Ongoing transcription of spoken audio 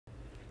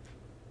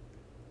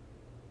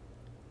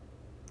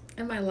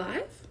Am I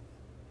live?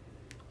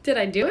 Did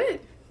I do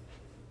it?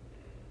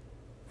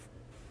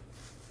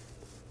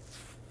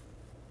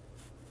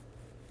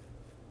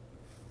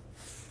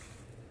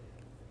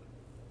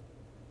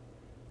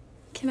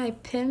 Can I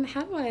pin?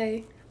 How do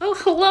I? Oh,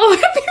 hello,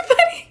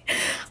 everybody.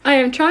 I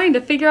am trying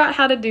to figure out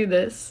how to do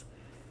this.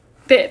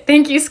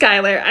 Thank you,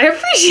 Skylar. I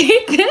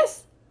appreciate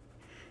this.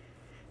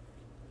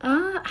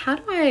 How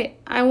do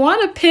I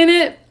want to pin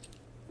it.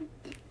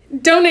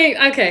 Donate.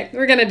 Okay,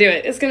 we're gonna do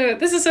it.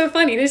 This is so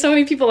funny. There's so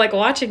many people like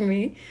watching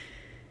me.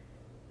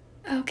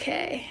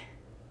 Okay.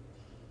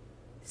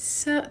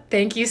 So,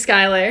 thank you,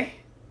 Skylar.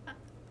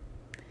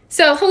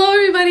 So, hello,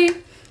 everybody.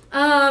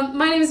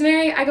 My name is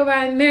Mary. I go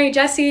by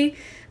maryjessie.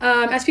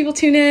 As people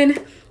tune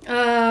in,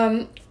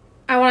 I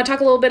want to talk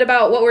a little bit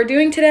about what we're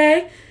doing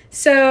today.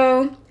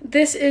 So,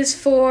 this is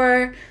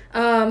for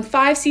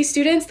 5C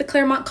students, the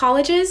Claremont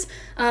colleges.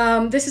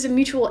 This is a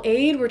mutual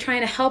aid. We're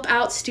trying to help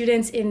out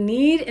students in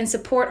need and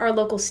support our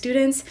local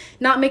students,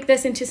 not make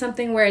this into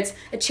something where it's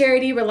a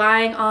charity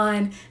relying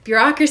on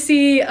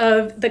bureaucracy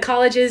of the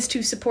colleges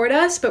to support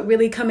us, but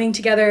really coming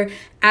together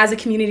as a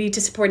community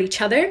to support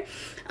each other.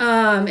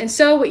 And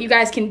so what you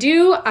guys can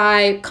do,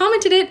 I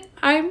commented it.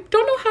 I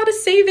don't know how to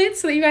save it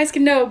so that you guys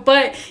can know,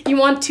 but you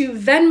want to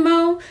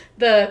Venmo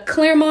the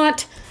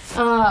Claremont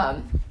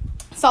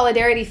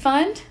Solidarity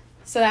Fund.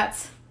 So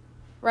that's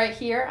right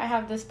here. I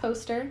have this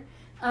poster,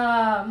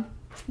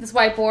 this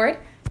whiteboard.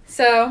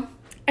 So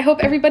I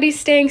hope everybody's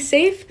staying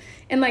safe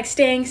and like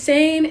staying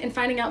sane and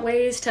finding out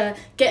ways to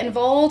get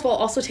involved while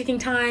also taking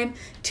time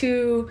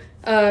to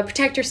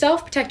protect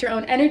yourself, protect your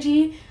own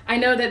energy. I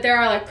know that there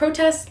are like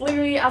protests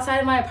literally outside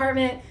of my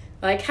apartment,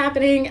 like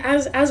happening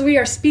as we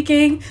are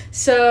speaking.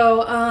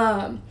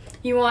 So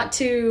you want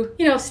to,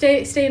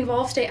 stay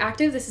involved, stay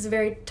active. This is a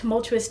very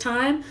tumultuous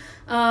time.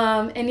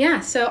 And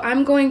yeah, so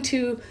I'm going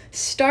to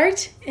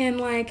start in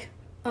like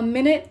a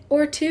minute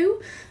or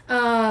two,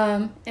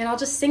 and I'll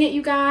just sing at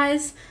you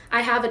guys.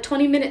 I have a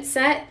 20-minute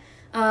set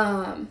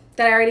that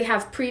I already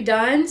have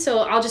pre-done, so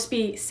I'll just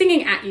be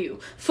singing at you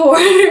for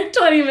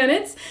 20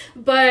 minutes.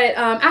 But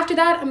after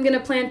that, I'm gonna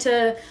plan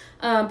to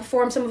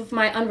perform some of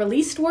my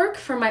unreleased work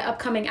for my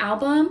upcoming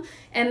album.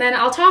 And then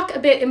I'll talk a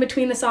bit in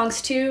between the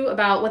songs too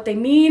about what they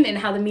mean and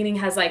how the meaning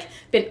has like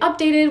been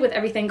updated with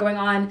everything going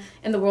on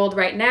in the world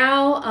right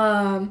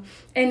now.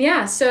 And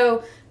yeah,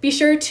 so be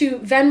sure to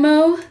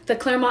Venmo the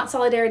Claremont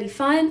Solidarity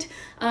Fund.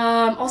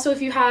 Also,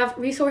 if you have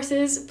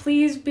resources,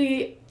 please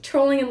be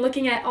trolling and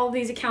looking at all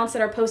these accounts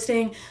that are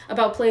posting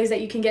about plays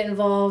that you can get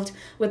involved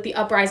with the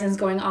uprisings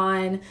going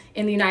on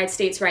in the United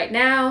States right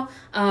now.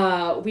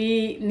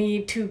 We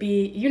need to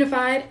be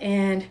unified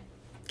and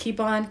keep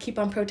on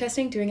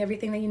protesting, doing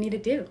everything that you need to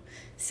do.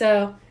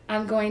 So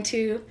I'm going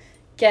to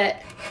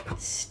get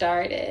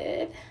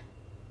started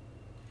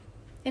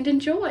and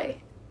enjoy.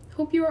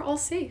 Hope you are all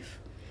safe.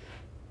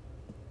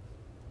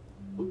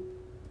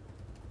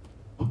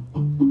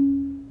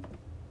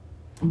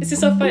 This is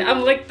so funny.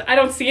 I'm like, I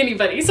don't see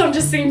anybody, so I'm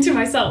just singing to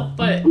myself,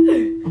 but.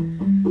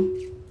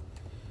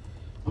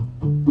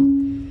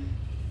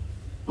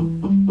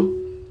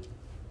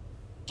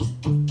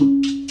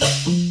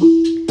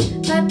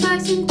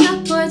 Sidewalks and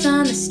chalkboards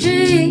on the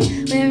street,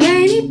 with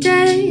rainy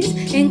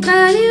days and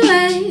cloudy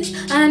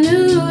ways. I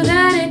knew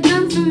that it'd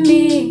come from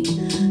me.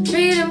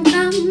 Freedom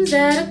comes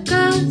at a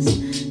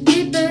cost,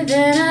 deeper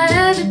than I'd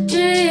ever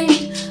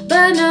dreamed.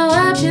 But no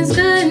options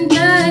could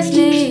entice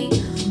me.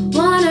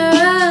 Wanna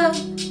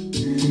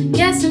roll,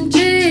 get some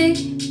tree,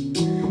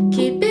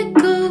 keep it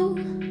cool,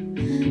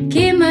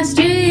 keep my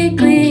street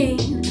clean.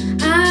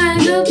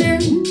 Eyes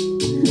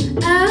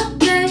open, I'll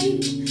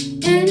take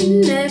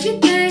in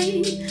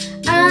everything.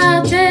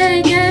 I'll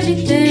take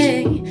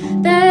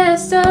everything.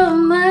 There's so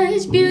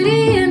much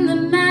beauty in the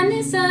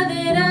madness of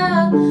it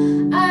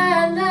all.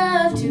 I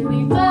love to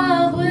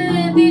evolve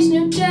with each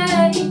new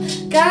day.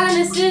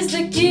 Kindness is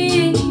the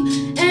key,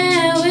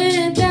 and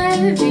with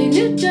every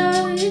new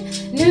joy,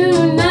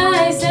 new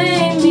nights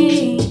ain't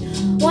me.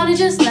 Wanna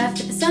just laugh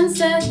at the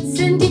sunsets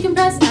and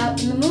decompress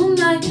out in the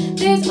moonlight.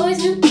 There's always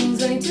new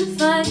things waiting to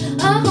find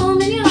a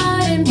home in your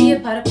heart and be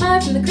apart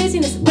from the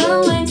craziness of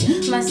the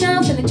wings.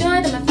 Myself and the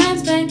joy that my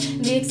friends bring,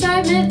 and the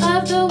excitement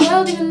of the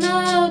world, even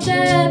though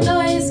death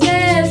always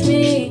scares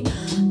me.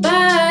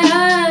 By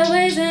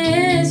highways and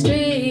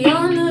history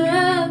on the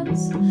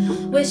roads,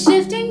 with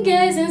shifting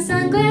gaze and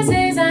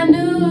sunglasses, I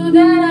knew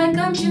that I'd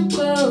come too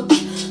close.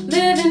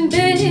 Living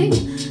big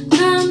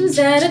comes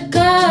at a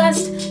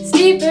cost,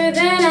 steeper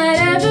than I'd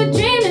ever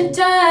dreamed.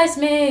 Entice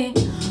me.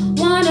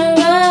 Wanna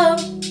roll,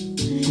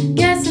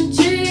 get some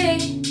tree,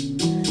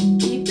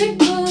 keep it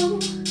cool,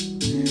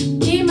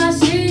 keep my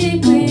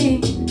street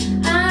clean.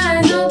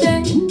 Eyes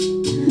open,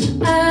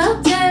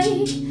 I'll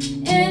take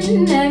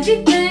in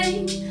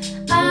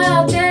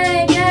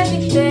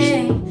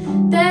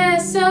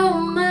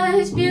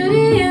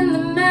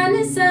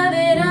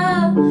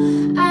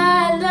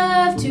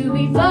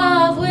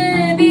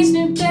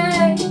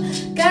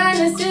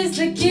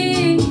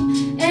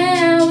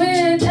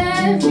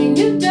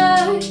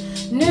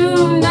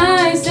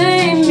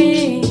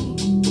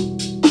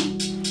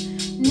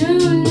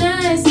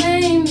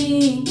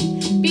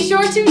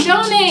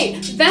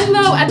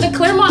the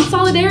Claremont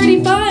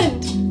Solidarity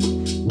Fund.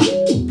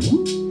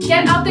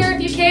 Get out there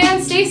if you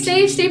can. Stay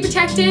safe, stay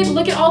protected.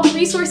 Look at all the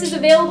resources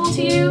available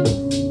to you.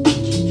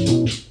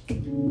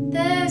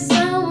 There's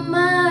so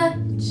much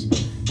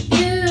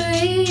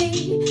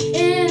beauty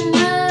in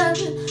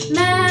the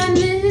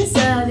madness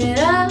of it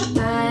all.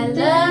 I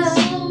love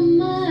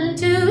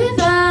to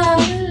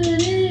evolve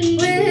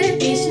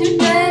with each new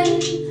day.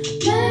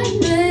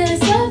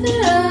 Madness of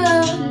it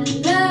all.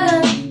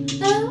 Love,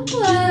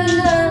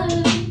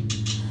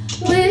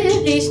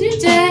 with each new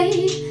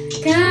day.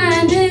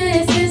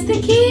 Kindness is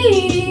the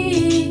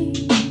key.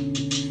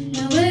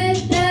 And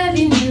with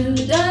every new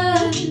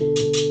dawn,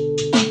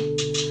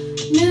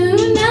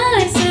 new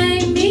nights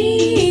ain't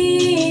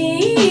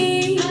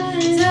me.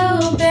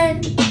 So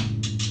babe,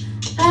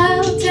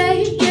 I'll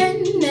take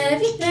in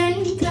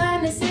everything.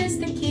 Kindness is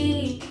the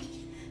key.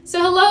 So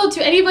hello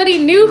to anybody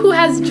new who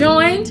has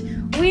joined.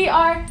 We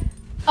are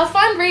a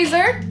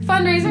fundraiser.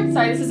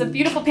 Sorry, this is a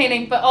beautiful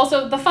painting, but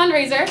also the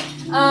fundraiser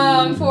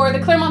for the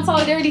Claremont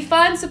Solidarity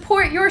Fund.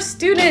 Support your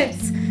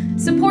students.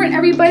 Support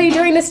everybody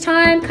during this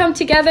time. Come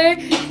together.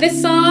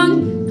 This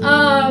song,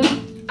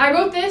 I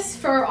wrote this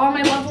for all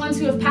my loved ones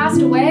who have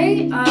passed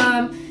away,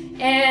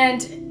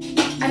 and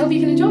I hope you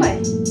can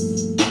enjoy.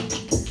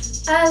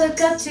 I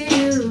look up to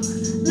you,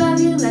 love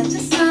you like the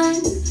sun.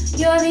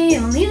 You're the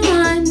only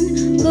one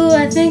who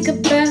I think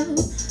about,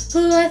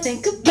 who I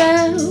think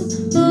about,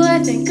 who I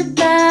think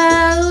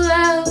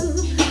about.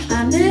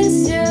 I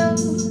miss you,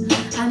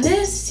 I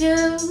miss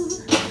you.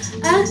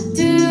 I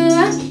do,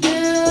 I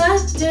do, I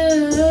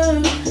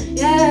do.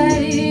 Yeah,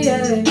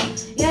 yeah,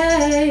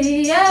 yeah,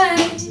 yeah.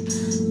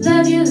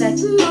 Love you like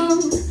the moon,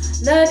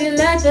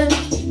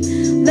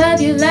 love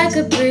you like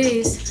a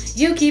breeze.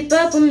 You keep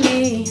up with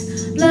me.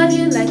 Love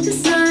you like the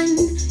sun.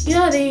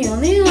 You're the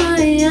only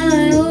one,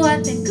 yeah, who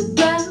I think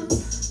about,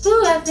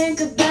 who I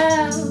think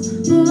about,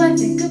 who I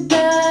think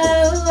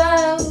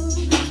about.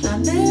 I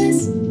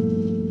miss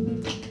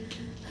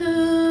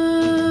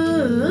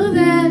who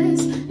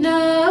there's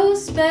no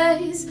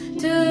space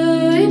to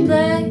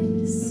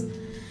replace.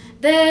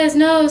 There's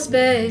no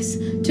space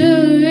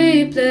to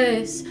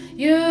replace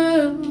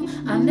you.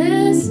 I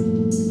miss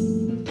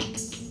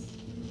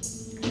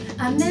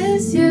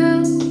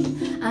you,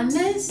 I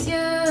miss you.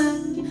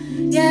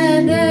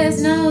 Yeah,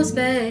 there's no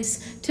space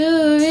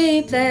to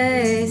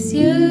replace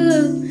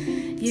you.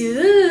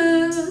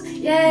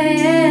 Yeah,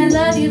 yeah,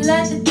 love you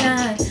like the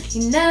time.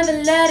 You never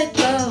let it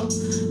go.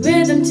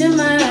 Rhythm to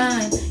my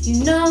rhyme.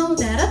 You know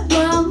that I've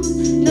grown,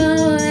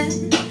 know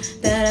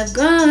that I've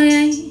grown,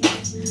 yeah.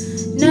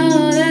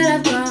 Know that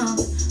I've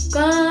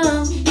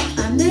grown.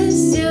 I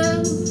miss you,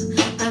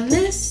 I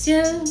miss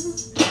you.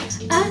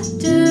 I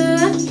do,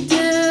 I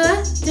do,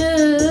 I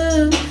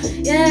do.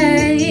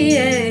 Yeah,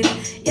 yeah,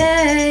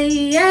 yeah,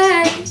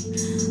 yeah.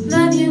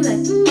 Love you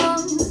like the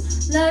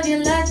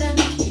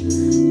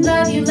moon,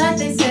 love you like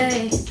they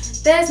say.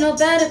 There's no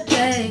better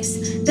place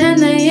than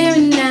the here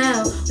and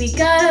now. We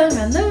gotta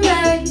run the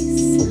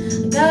race.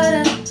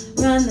 Gotta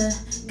run the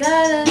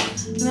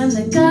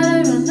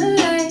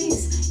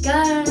race.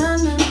 Gotta run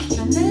the,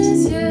 I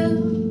miss you.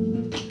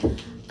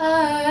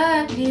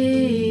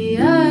 R.I.P.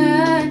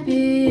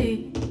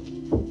 R.I.P.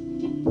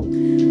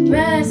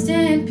 Rest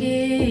in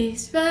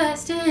peace,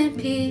 rest in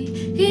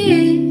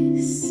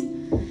peace.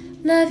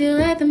 Love you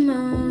like the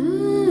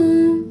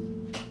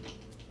moon.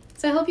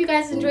 So I hope you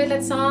guys enjoyed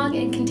that song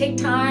and can take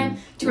time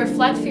to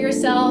reflect for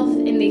yourself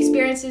in the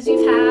experiences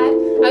you've had.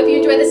 I hope you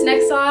enjoy this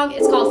next song.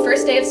 It's called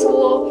First Day of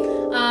School.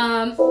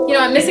 You know,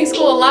 I'm missing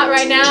school a lot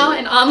right now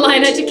and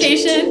online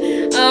education.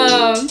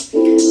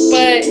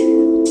 But,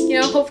 you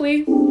know,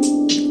 hopefully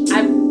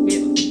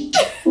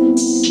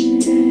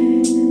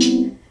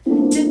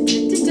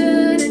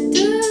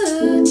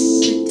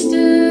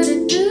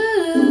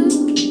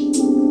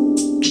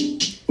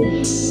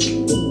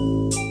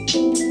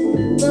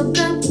woke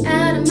up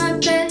out of my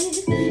bed.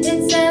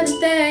 It's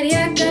 7:30. I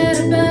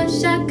gotta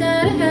brush. I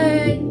gotta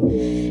hurry.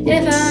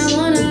 If I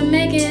wanna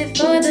make it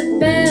for the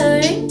bell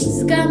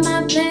rings, got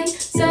my bling,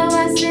 so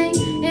I sing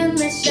in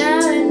the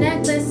shower.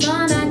 Necklace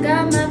on, I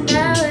got my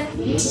power.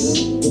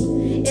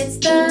 It's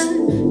the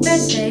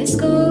first day of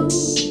school.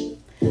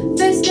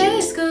 First day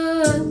of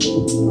school.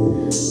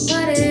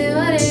 What do you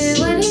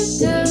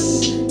do?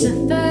 The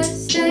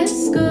first day of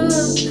school.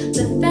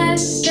 The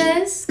first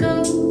day of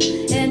school.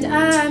 And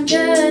I'm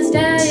just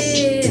out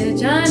here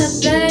trying to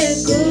play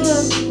it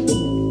cool.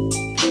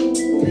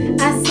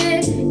 I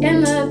sit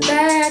in the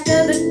back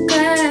of the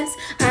class.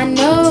 I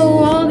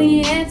know all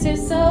the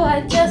answers, so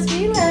I just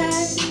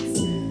relax.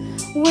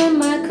 With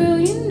my crew,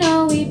 you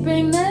know we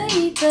bring the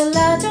heat, the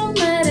loud, don't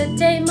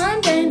meditate,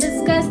 mundane,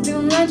 discuss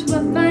through lunch,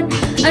 we're fun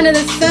under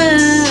the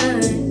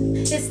sun.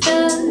 It's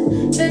the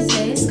first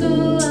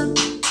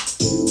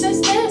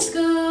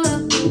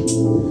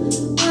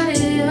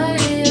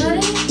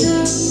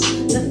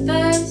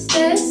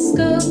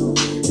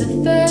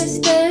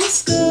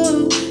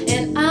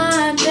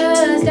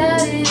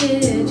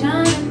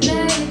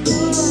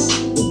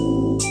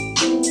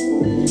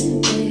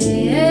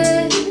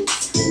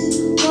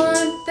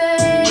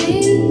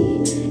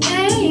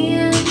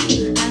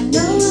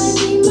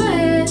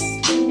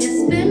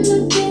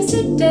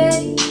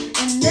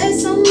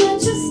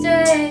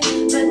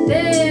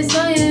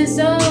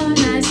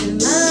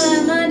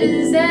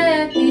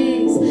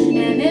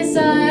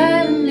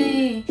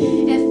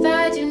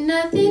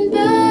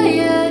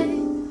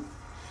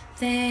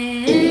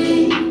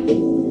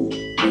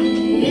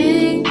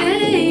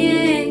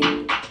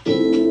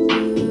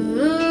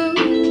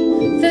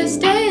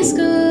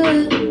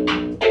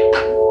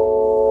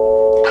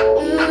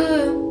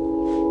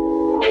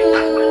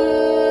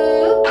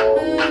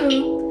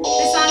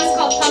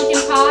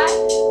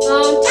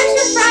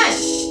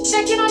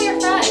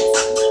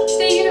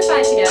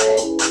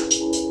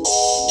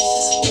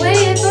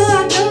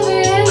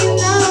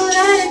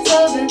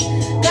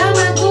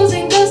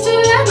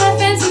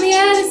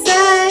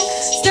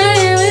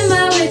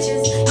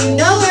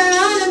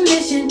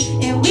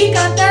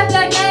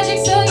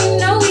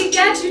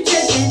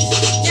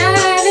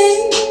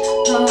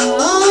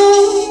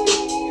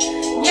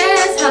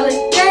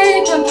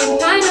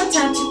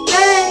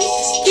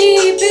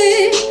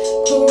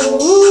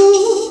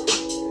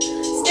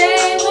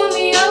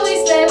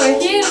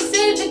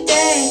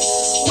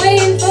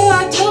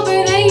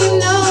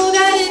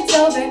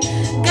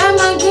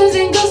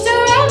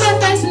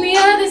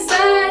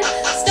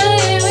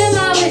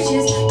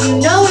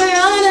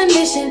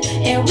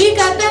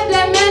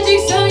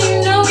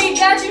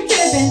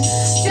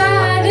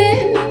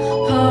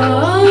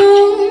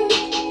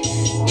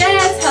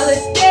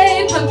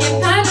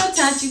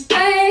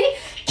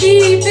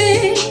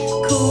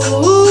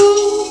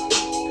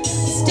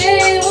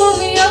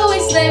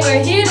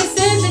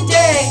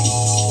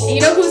You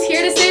know who's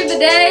here to save the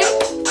day?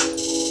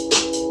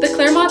 The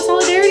Claremont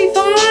Solidarity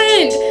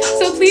Fund.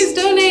 So please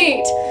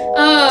donate.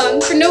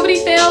 For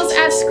Nobody Fails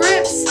at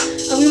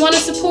Scripps. We want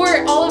to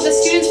support all of the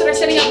students that are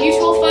setting up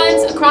mutual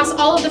funds across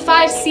all of the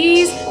 5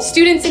 C's,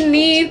 students in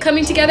need,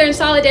 coming together in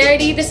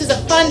solidarity. This is a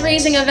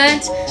fundraising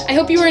event. I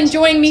hope you are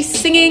enjoying me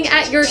singing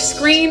at your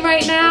screen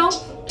right now.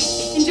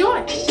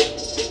 Enjoy.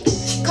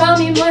 Call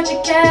me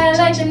Mordecai,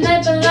 like the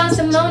night belongs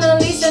to Mona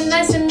Lisa.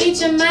 Nice to meet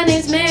you, my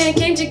name's Mary.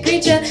 Came to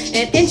greet you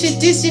and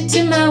introduce you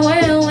to my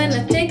world. When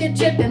I take a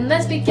trip and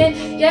let's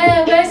begin.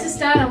 Yeah, where's the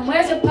start?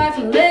 Where's the part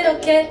from little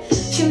kid?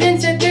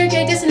 Convinced a third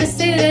grade just in the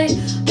city.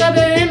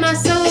 Rubber in my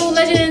soul,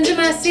 legends in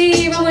my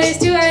sea. Runways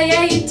to I,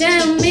 yeah, you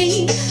tell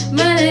me.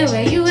 Money,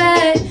 where you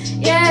at?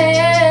 Yeah,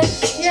 yeah,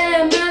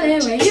 yeah, money,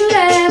 where you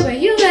at? Where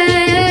you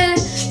at?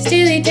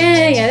 Steely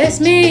Dan, yeah, that's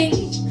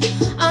me.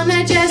 On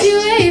that jazzy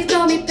wave,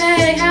 call me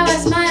Peg. How I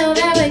smile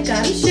that way,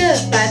 got me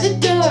shook by the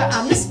door.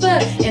 I'm the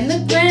spud in the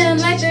gram,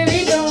 like the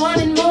reaper,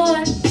 wanting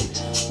more,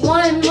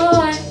 wanting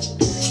more.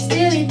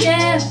 Steely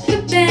Dan,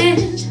 the band,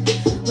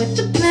 with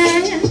the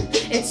plan.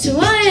 It's who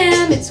I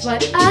am, it's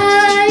what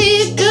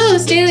I do.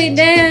 Steely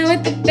Dan,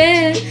 with the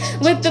band,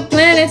 with the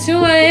plan. It's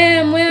who I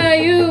am. Where are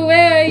you?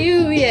 Where are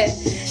you? Yeah,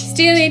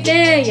 Steely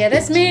Dan, yeah,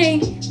 that's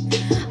me.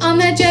 On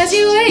that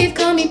jazzy wave,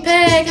 call me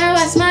Peg. How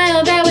I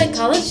smile that way,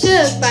 call it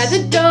shook by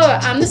the door.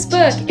 I'm the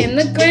spook in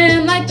the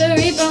gram, like the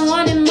reaper,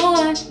 wanting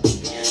more,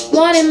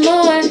 wanting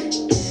more.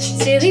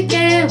 Steely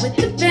Dan, with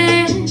the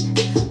band,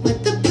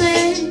 with the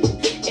plan.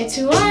 It's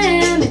who I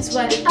am, it's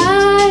what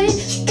I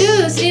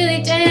do.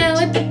 Steely Dan,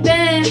 with the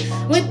band,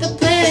 with the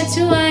plan. It's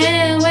who I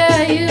am. Where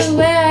are you?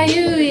 Where are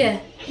you? Yeah.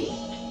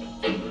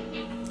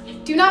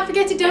 Do not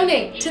forget to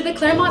donate to the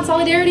Claremont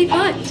Solidarity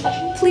Fund.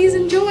 Please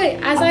enjoy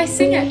as I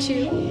sing at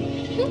you.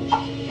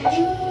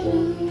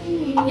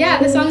 Yeah,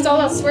 the song's all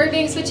about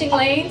swerving, switching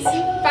lanes,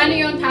 finding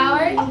your own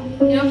power.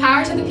 You know,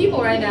 power to the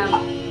people right now.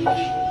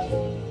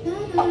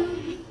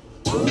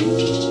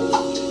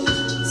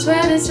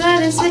 Swerving,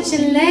 swerving,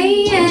 switching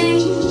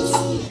lanes.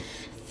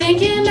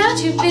 Thinking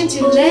about you, been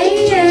too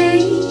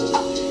late.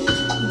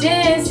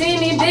 Didn't see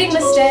me, big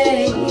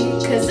mistake.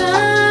 Cause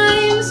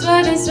I'm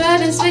swerving,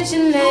 swerving,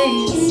 switching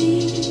lanes.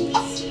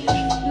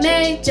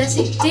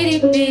 Maryjessie,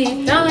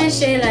 DDB, throwing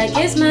shade like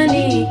it's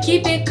money.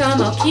 Keep it calm,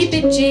 I'll keep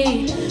it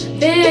G.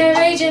 Been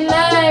raging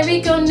like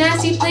Rico,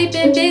 nasty, plate,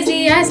 been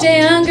busy, I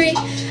stay hungry.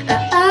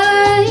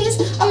 Eyes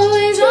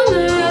always on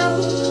the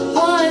road,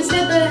 one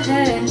step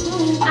ahead.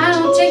 I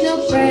don't take no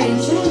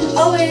breaks,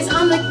 always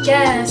on the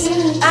gas.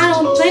 I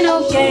don't play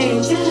no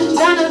games,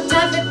 got no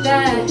time for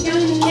that.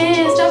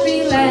 Can't stop,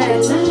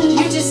 relax,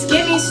 you just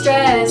give me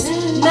stress.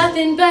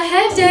 Nothing but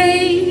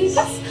headaches.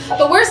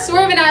 But we're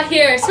swerving out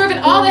here, swerving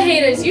all the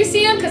haters. You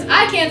see them because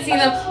I can't see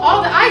them.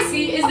 All that I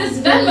see is this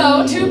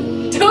Venmo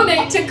to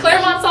donate to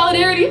Claremont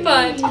Solidarity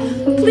Fund.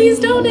 Please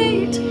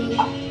donate.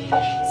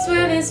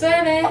 Swerving,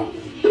 swerving.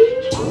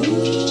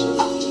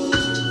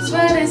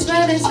 Swerving,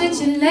 swerving,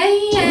 switching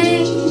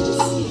lanes.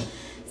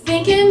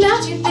 Thinking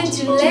about you, been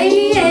too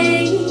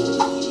late.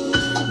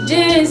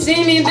 Didn't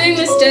see me, big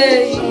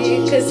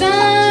mistake. Cause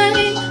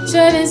I'm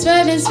swerving,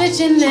 swerving,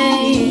 switching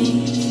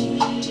lanes.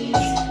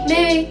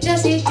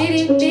 Maryjessie,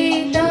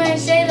 DDB, throwing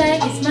shade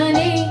like it's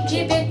money.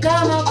 Keep it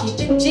calm, I'll keep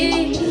it G.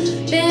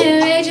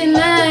 Been raging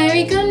like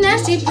Rico,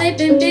 nasty, plate,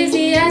 been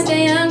busy, I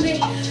stay hungry.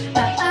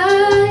 My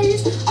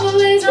eyes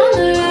always on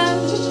the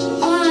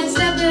road, one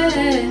step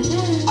ahead.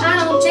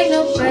 I don't take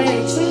no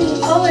breaks,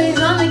 always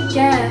on the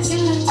gas.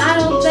 I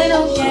don't play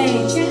no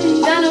games,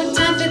 got no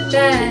time for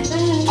that.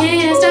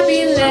 Can't stop,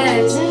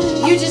 relax,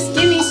 you just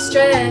give me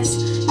stress.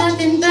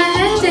 Nothing but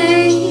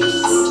headaches.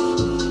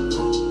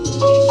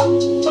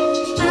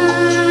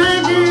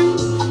 I've been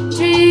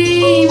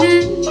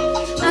dreaming,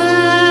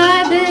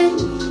 I've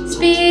been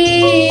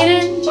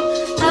speeding,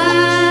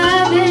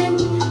 I've been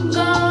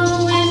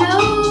going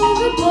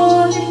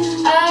overboard.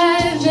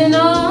 I've been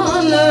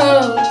on the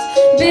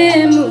roads,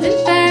 been moving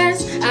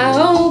fast. I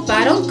hope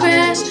I don't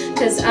crash,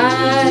 cause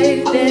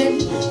I've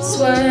been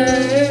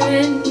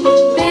swerving,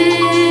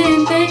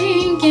 been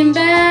thinking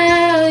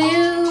about you.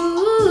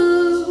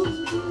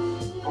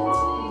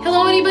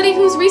 Hello, anybody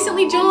who's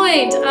recently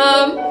joined.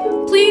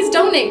 Please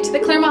donate to the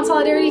Claremont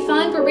Solidarity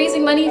Fund. We're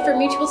raising money for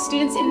mutual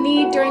students in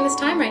need during this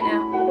time right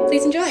now.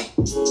 Please enjoy.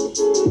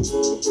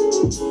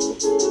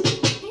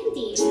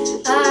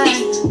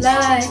 I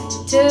like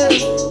to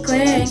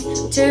cling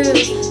to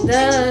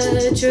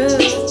the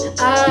truth.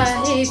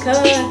 I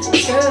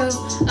control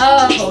a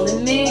hole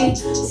in me,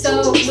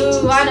 so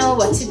blue. I know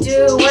what to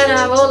do when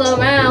I roll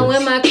around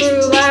with my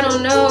crew. I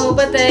don't know,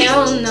 but they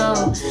all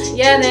know.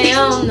 Yeah, they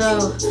all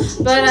know,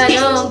 but I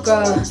don't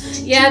grow.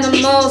 Yeah, the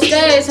most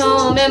stays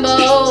home and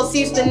behold,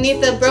 seeps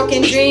beneath the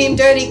broken dream.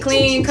 Dirty,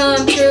 clean,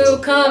 come true,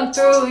 come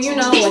through. You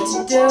know what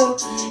to do.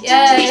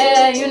 Yeah,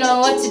 yeah, you know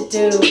what to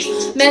do.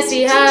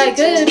 Messy high,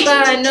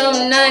 goodbye, no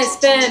night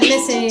spent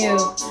missing you.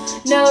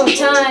 No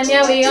time,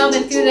 yeah, we all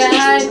been through the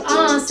hype.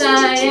 On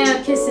side, yeah,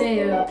 I'm kissing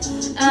you.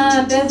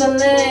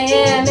 Beverly,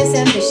 yeah, Miss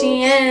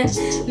Ambition,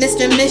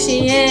 Mr.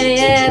 Michigan,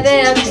 yeah,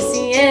 they are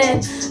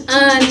kissing.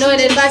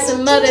 Anointed by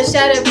some other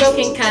shattered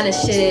broken kind of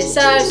shit.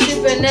 Sorry,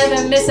 super,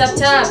 never miss up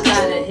top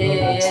kind of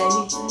hit.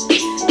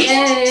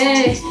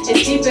 Yeah,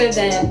 it's deeper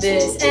than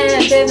this.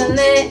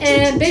 Ambivalent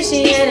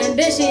ambition,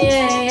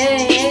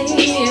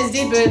 it's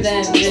deeper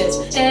than this.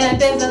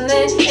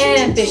 Ambivalent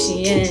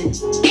ambition.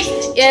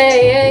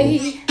 Yeah,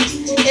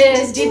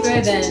 it's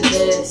deeper than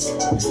this.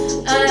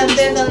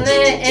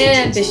 Ambivalent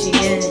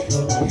ambition.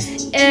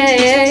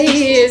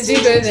 It's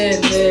deeper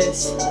than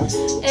this.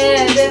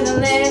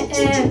 Ambivalent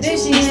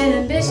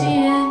ambition.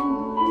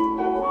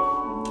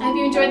 I hope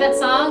you enjoyed that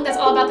song. That's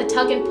all about the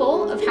tug and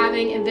pull of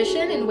having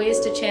ambition and ways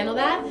to channel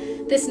that.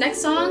 This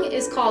next song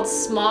is called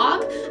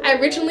Smog. I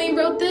originally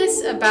wrote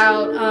this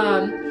about,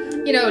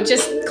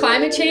 just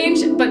climate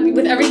change, but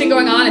with everything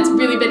going on, it's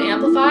really been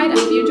amplified. I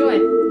hope you enjoy.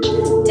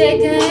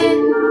 Take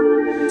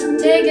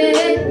it,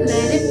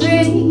 let it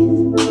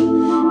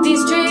breathe.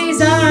 These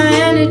trees are our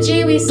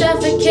energy. We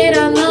suffocate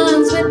our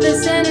lungs with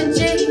this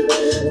energy.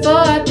 For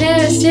our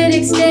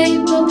parasitic state,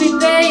 we'll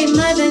prepare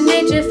Mother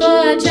Nature for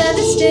our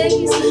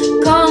travesties.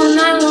 Call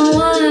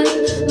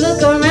 911,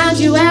 look around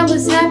you at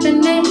what's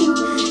happening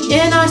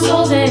in our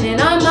souls and in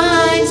our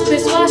minds.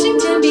 Chris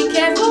Washington, be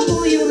careful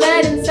who you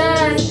let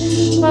inside.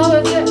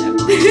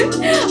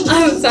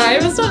 I'm sorry,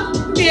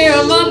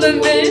 I'm on the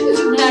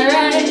mend.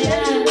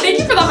 Alright. Thank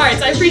you for the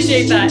hearts, I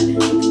appreciate that.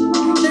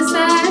 The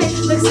sky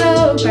looks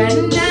so bright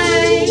at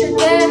night.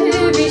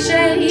 Every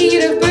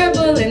shade of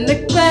purple in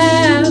the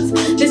clouds.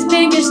 This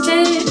pinkish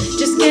tint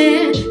just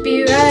can't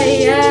be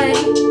right.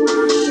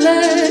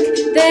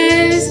 Look,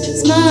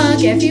 there's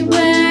smog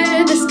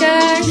everywhere. The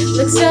sky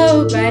looks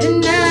so bright at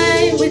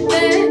night with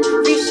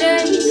every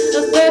shade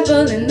of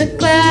purple in the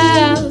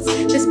clouds.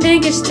 This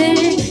pinkish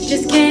tint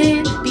just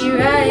can't be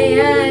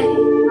right.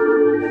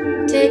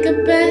 Take a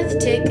breath,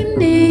 take a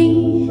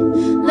knee.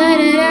 Let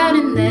it out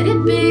and let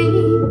it be.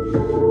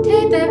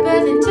 Take that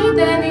breath and take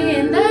that knee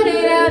and let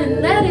it out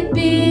and let it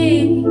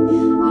be.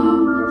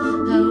 Oh.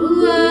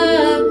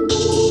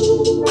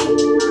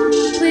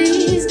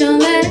 Please don't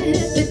let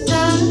the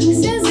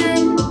toxins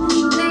in.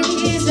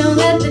 Please don't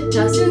let the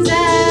toxins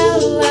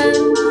out.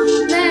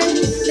 Let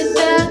the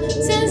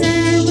toxins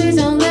in. Please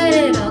don't let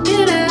it all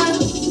get out.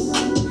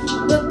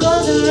 What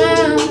goes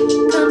around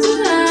comes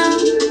around.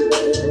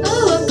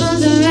 Oh, what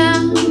goes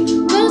around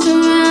goes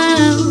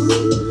around.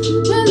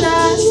 We're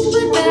lost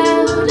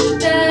without a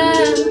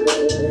doubt.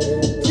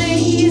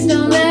 Please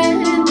don't let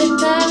the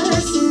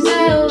toxins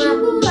out.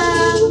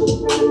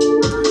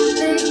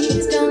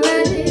 Please don't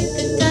let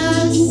the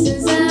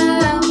toxins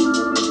out.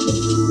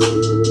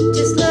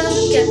 Just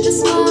look at the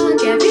smog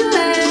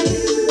everywhere.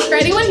 For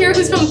anyone here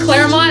who's from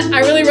Claremont, I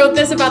really wrote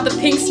this about the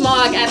pink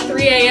smog at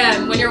 3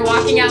 a.m. when you're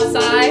walking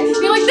outside.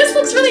 You're like, this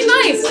looks really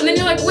nice. And then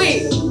you're like,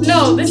 wait,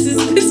 no, this is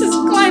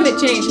climate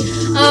change.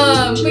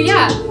 But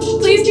yeah,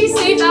 please be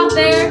safe out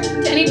there.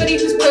 To anybody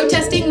who's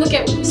protesting, look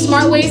at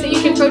smart ways that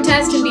you can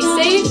protest and be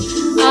safe.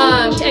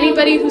 To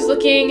anybody who's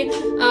looking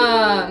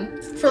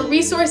for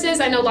resources,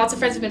 I know lots of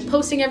friends have been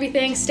posting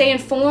everything. Stay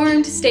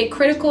informed, stay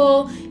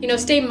critical,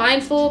 stay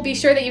mindful. Be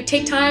sure that you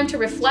take time to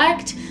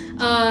reflect.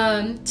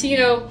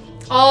 To,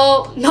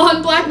 all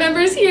non-Black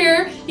members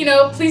here,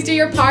 please do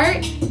your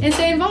part and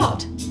stay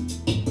involved.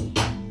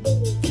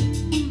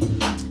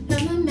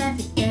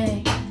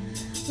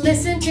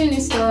 Listen to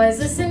new stories,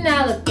 listen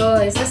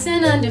allegories,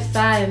 listen under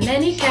fire,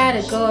 many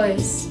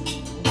categories.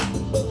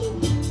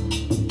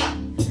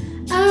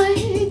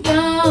 I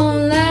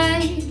don't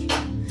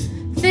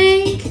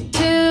think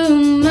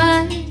too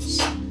much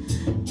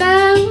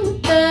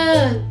about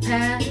the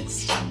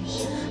past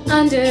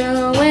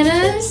under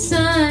winter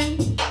sun.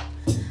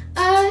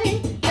 I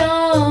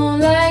don't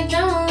like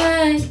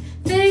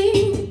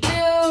think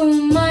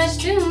too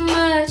much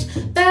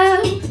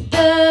about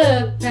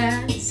the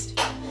past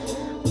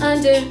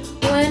under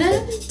winter.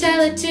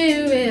 Tell it to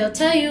you real,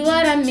 tell you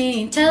what I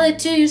mean, tell it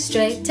to you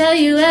straight, tell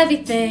you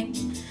everything.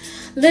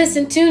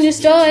 Listen to new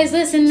stories,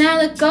 listen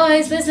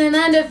allegories, listen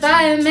under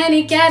fire,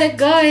 many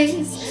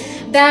categories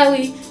that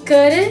we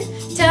couldn't.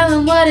 Tell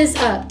them what is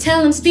up,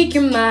 tell them speak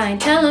your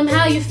mind, tell them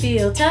how you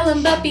feel, tell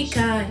them but be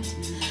kind.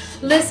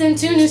 Listen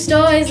to new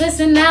stories,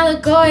 listen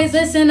allegories,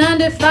 listen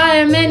under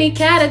fire, many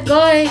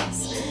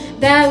categories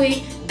that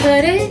we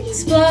could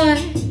explore.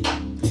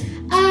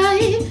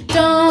 I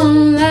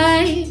don't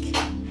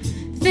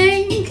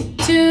think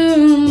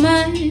too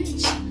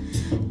much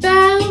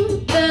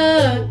about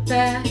the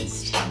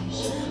past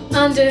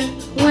under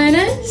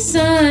winter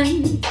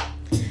sun.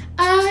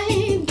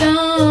 I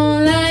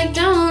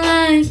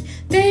don't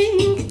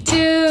think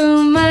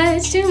too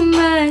much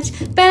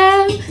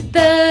about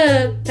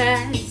the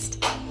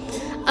past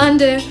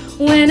under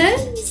winter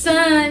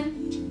sun.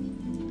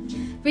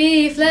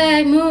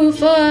 Reflect, move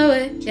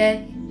forward,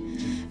 yeah.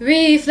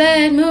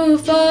 Reflect,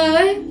 move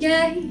forward,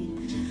 yeah.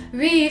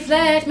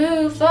 Reflect,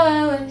 move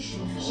forward,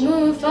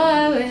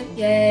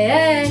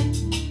 yeah.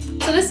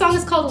 So this song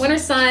is called Winter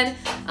Sun.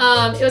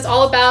 It was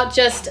all about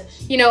just,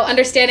 you know,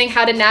 understanding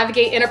how to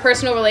navigate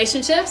interpersonal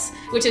relationships,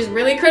 which is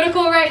really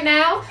critical right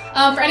now.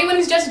 For anyone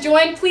who's just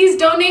joined, please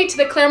donate to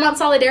the Claremont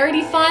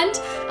Solidarity Fund.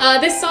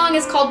 This song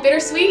is called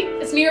Bittersweet.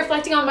 It's me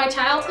reflecting on my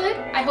childhood.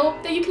 I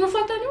hope that you can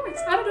reflect on yours.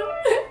 I don't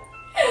know.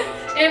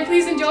 And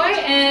please enjoy.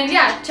 And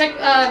yeah, check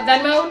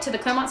Venmo to the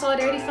Claremont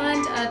Solidarity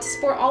Fund to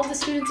support all of the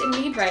students in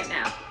need right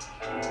now.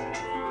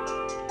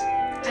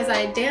 As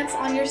I dance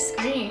on your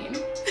screen.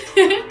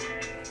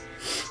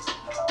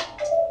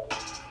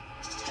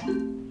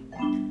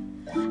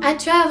 I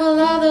travel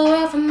all the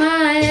world for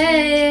my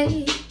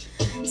aid,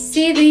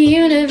 see the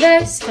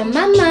universe from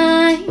my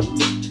mind,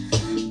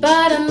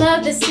 bottom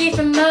of the sea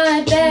from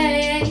my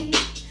bay,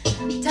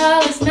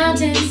 tallest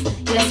mountains,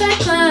 yes I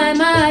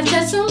climb. I've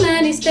touched so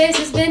many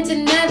spaces, been to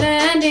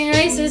never-ending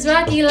races,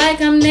 rocky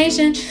like I'm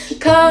nation,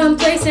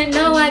 complacent,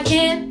 no I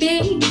can't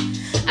be,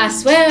 I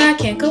swear I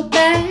can't go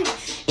back,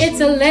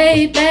 it's a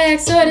laid-back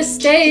sort of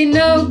state,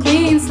 no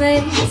clean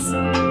slates,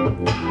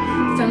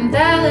 from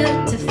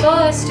Valor to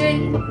 4th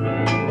Street,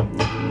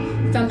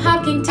 from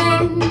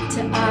Hopkinton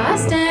to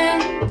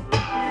Austin,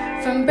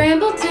 from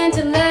Brambleton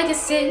to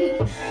Legacy,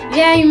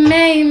 yeah you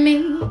made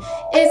me,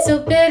 it's so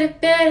bitter,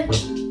 bitter,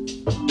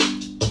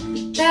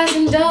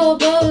 passing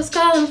doughboys,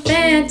 call them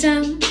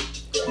phantom,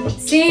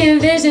 seeing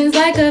visions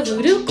like a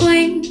voodoo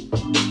queen,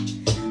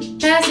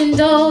 passing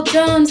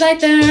drums like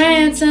the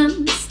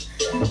ransoms,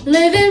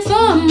 living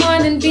for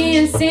more than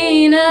being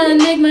seen, an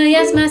enigma,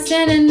 yes my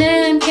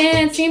synonym,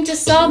 can't seem to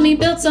solve me,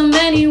 built so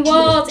many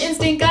walls,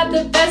 instinct got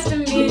the best of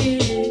me,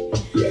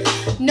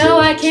 no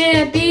I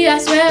can't be, I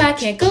swear I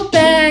can't go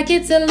back,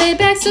 it's a laid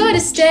back sort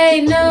of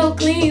state, no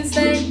clean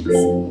slates,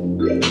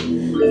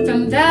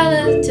 from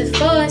Valor to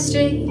 4th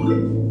Street,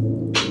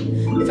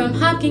 from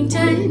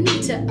Hopkinton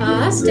to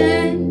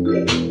Austin,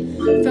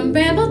 from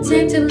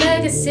Brambleton to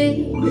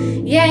Legacy,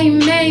 yeah you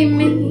made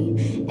me,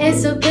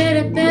 it's so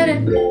bitter,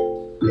 bitter,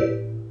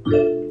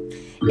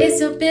 it's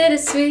so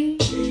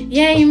bittersweet,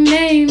 yeah you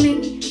made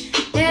me,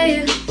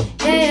 yeah,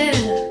 yeah,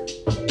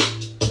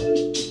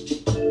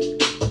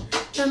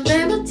 from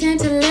Brambleton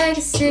to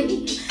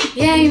Legacy,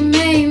 yeah you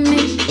made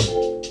me,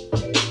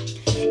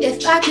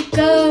 if I could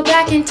go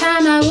back in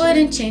time I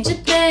wouldn't change a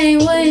thing,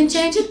 wouldn't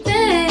change a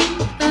thing,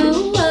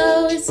 oh,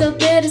 oh, it's so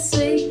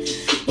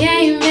bittersweet, yeah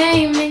you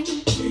made me,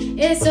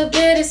 it's so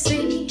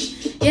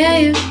bittersweet, yeah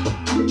you,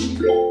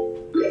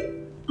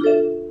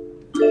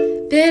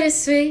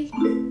 bittersweet,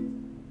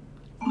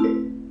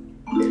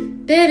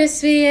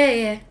 bittersweet, yeah,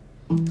 yeah.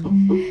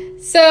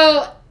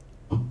 So,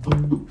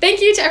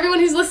 thank you to everyone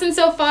who's listened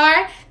so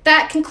far.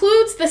 That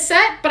concludes the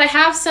set, but I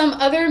have some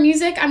other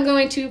music I'm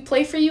going to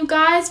play for you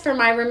guys for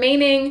my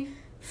remaining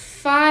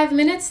 5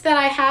 minutes that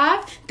I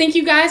have. Thank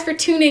you guys for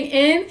tuning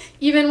in,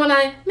 even when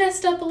I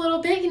messed up a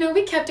little bit, you know,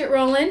 we kept it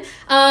rolling.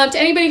 To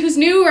anybody who's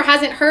new or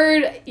hasn't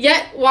heard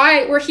yet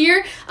why we're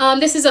here,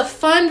 this is a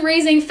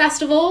fundraising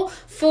festival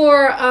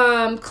for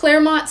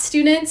Claremont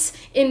students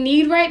in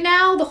need right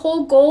now. The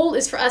whole goal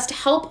is for us to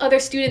help other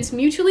students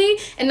mutually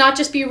and not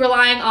just be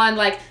relying on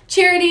like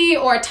charity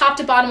or a top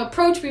to bottom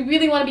approach. We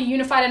really want to be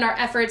unified in our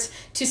efforts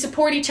to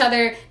support each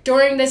other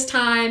during this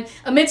time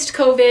amidst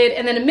COVID,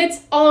 and then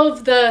amidst all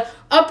of the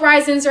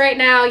uprisings right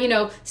now, you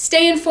know,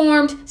 stay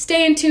informed,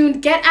 stay in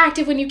tune, get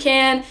active when you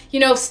can, you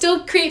know,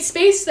 still create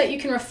space so that you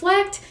can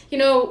reflect, you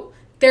know,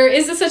 there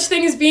is a such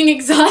thing as being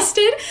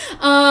exhausted,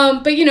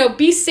 but you know,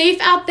 be safe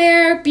out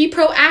there, be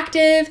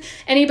proactive.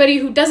 Anybody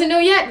who doesn't know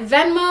yet,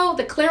 Venmo,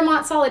 the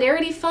Claremont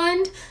Solidarity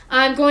Fund.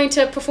 I'm going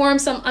to perform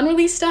some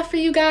unreleased stuff for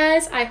you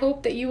guys. I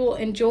hope that you will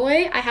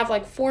enjoy. I have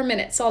like 4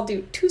 minutes, so I'll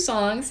do 2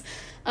 songs,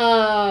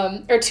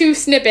 or 2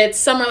 snippets.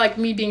 Some are like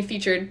me being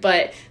featured,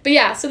 but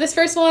yeah, so this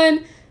first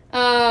one,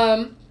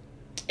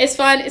 it's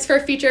fun. It's for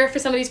a feature for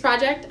somebody's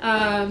project.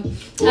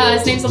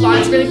 His name's Levon.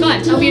 It's really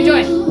fun. Hope you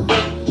enjoy.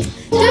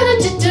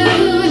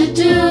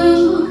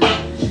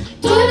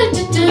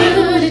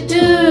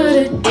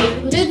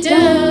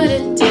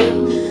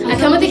 I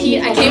come with the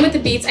heat, I came with the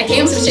beats, I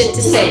came with some shit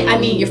to say. I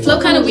mean, your flow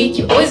kinda weak,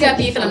 you always got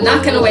beef, and I'm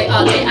not gonna wait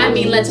all day. I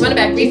mean, let's run it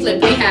back,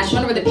 reflip, rehash,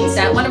 wonder where the peace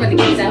at, wonder where the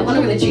keys at,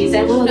 wonder where the trees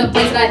at. No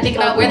place that I think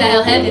about where the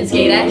hell heaven's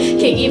gate at.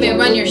 Can't even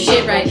run your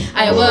shit right.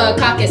 Iowa,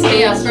 caucus,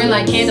 chaos, burn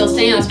like candles,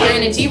 seance, prayer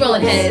energy,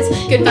 rolling heads.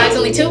 Good vibes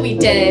only till we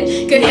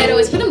dead. Good head,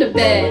 always put them to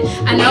bed.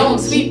 I know I'm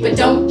sweet, but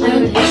don't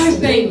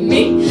underestimate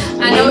me.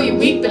 I know you're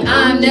weak, but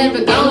I'm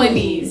never going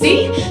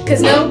easy.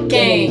 Cause no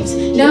games,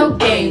 no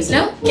games,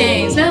 no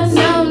games, no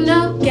games.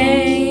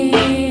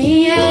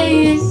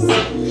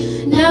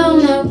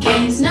 No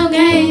games, no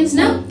games,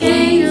 no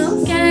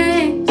games, no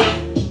games.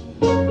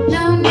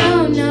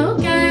 No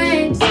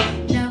games,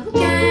 no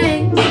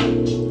games.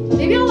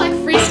 Maybe I'll like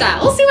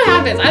freestyle. We'll see what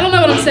happens. I don't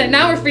know what I'm saying.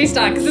 Now we're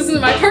freestyling because this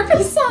isn't my part for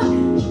the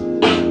song.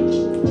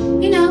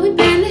 You know we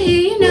bring the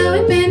heat, you know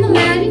we bring the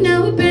light, you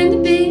know we bring the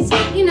beats.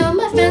 You know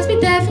my fans be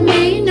there for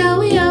me, you know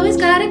we always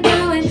got it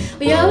going.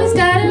 We always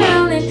got it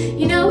rolling,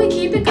 you know we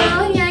keep it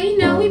going. Yeah, you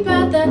know we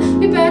brought the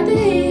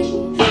heat.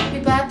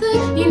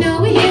 You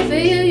know we're here for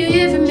you, you're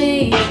here for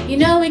me. You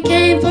know we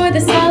came for the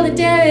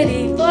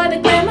solidarity, for the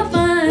Claremont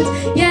funds.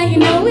 Yeah, you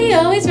know we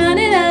always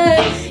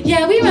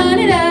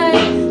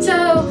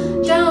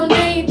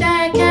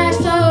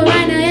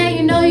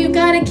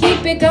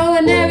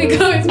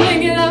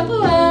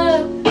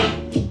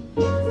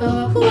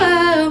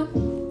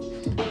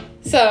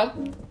So,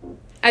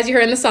 as you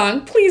heard in the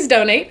song, please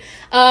donate.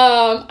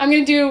 I'm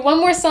going to do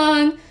one more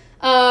song.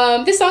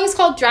 This song is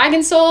called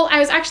Dragon Soul. I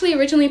was actually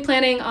originally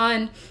planning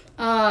on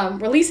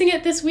releasing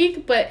it this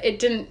week, but it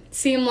didn't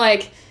seem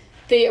like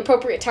the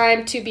appropriate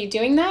time to be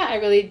doing that. I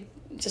really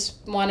just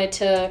wanted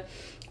to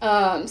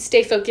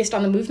stay focused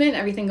on the movement and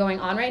everything going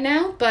on right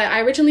now. But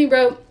I originally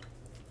wrote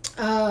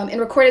and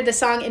recorded the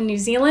song in New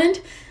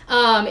Zealand.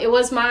 It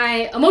was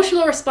my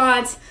emotional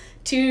response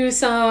to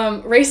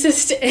some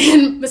racist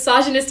and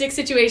misogynistic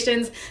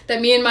situations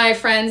that me and my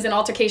friends and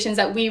altercations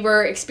that we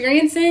were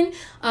experiencing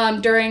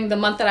during the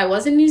month that I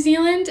was in New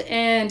Zealand,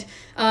 and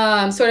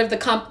sort of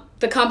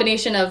the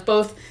combination of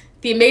both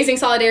the amazing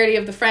solidarity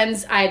of the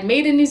friends I had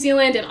made in New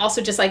Zealand and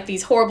also just like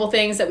these horrible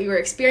things that we were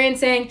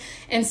experiencing.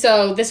 And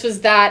so this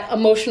was that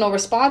emotional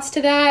response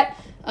to that,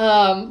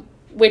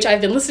 which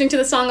I've been listening to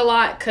the song a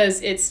lot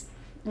because it's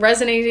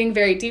resonating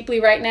very deeply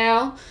right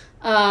now.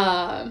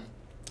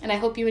 And I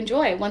hope you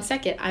enjoy. One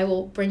second, I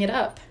will bring it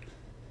up.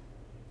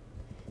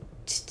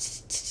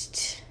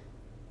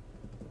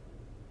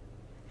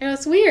 You know,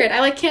 it's weird.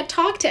 I can't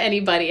talk to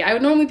anybody. I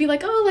would normally be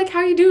like, oh, how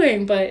are you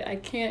doing? But I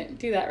can't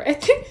do that,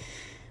 right?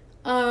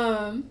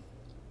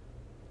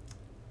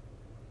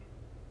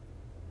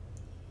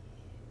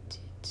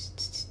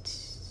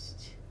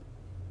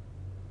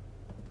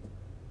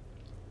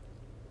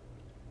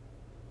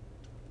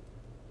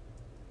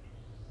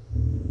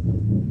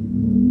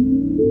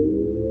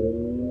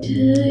 Do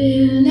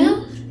you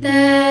know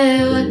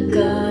that what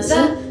goes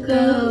up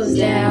goes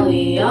down,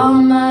 we all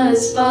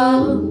must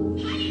fall?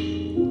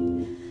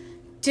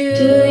 Do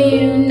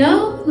you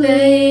know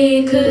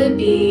they could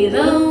be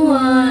the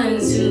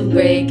ones who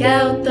break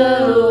out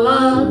the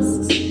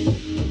walls?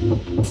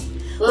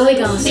 What we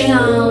gon' stay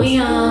on, we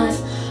on.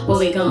 What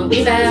we gon'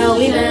 be bound,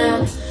 we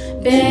bound.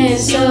 Been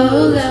so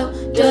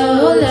low,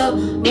 dolo,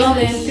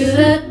 roaming through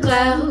the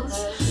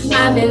clouds.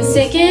 I've been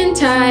sick and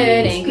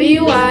tired, angry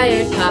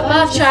wired. Pop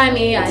off, try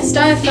me, I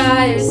start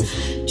fires.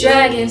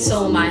 Dragon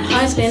soul, my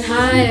heart's been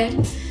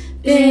hired.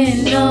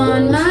 Been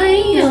on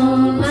my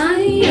own,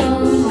 my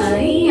own,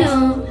 my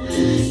own.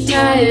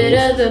 Tired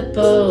of the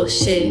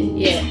bullshit,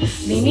 yeah,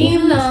 leave me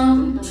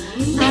alone.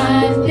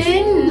 I've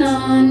been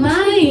on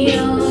my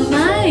own,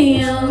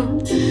 my own.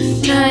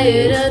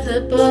 Tired of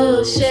the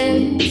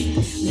bullshit,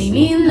 leave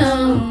me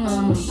alone.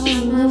 I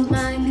love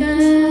my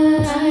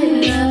girl, I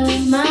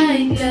love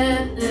my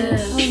girl.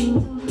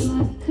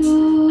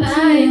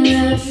 I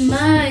love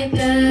my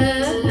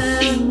girls.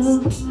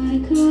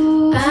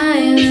 I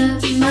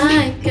love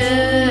my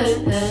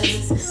girls.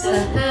 The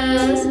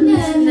house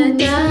never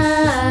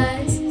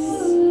dies.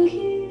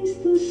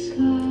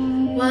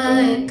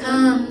 What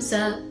comes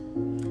up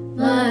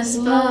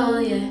must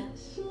fall, yes.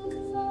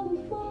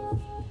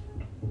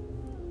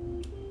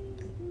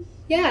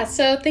 Yeah,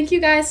 so thank you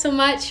guys so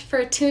much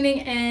for tuning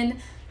in.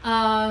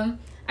 I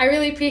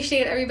really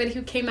appreciate everybody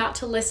who came out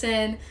to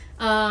listen.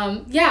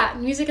 Yeah,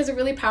 music is a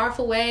really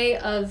powerful way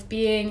of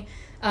being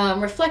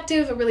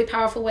reflective, a really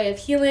powerful way of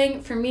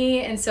healing for me,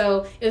 and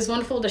so it was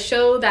wonderful to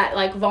show that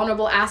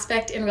vulnerable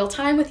aspect in real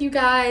time with you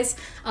guys.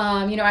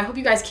 I hope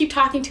you guys keep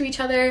talking to each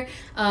other,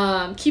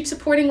 keep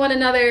supporting one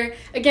another.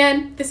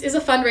 Again, this is a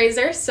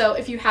fundraiser, so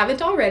if you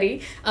haven't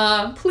already,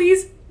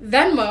 please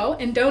Venmo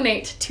and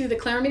donate to the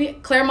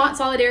Claremont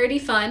Solidarity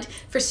Fund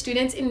for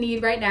students in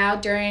need right now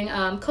during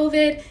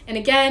COVID. And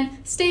again,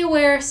 stay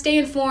aware, stay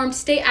informed,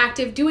 stay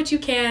active, do what you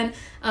can.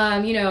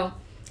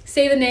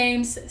 Say the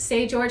names,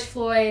 say George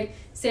Floyd,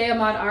 say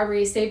Ahmaud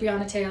Arbery, say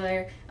Breonna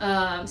Taylor,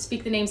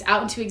 speak the names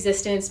out into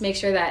existence, make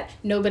sure that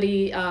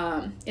nobody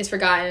is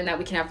forgotten and that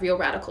we can have real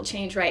radical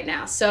change right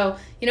now. So,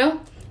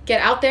 get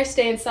out there,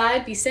 stay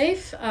inside, be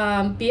safe,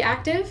 be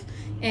active,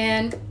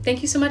 and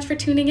thank you so much for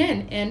tuning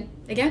in. And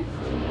again,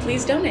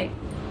 please donate.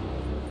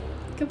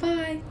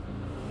 Goodbye.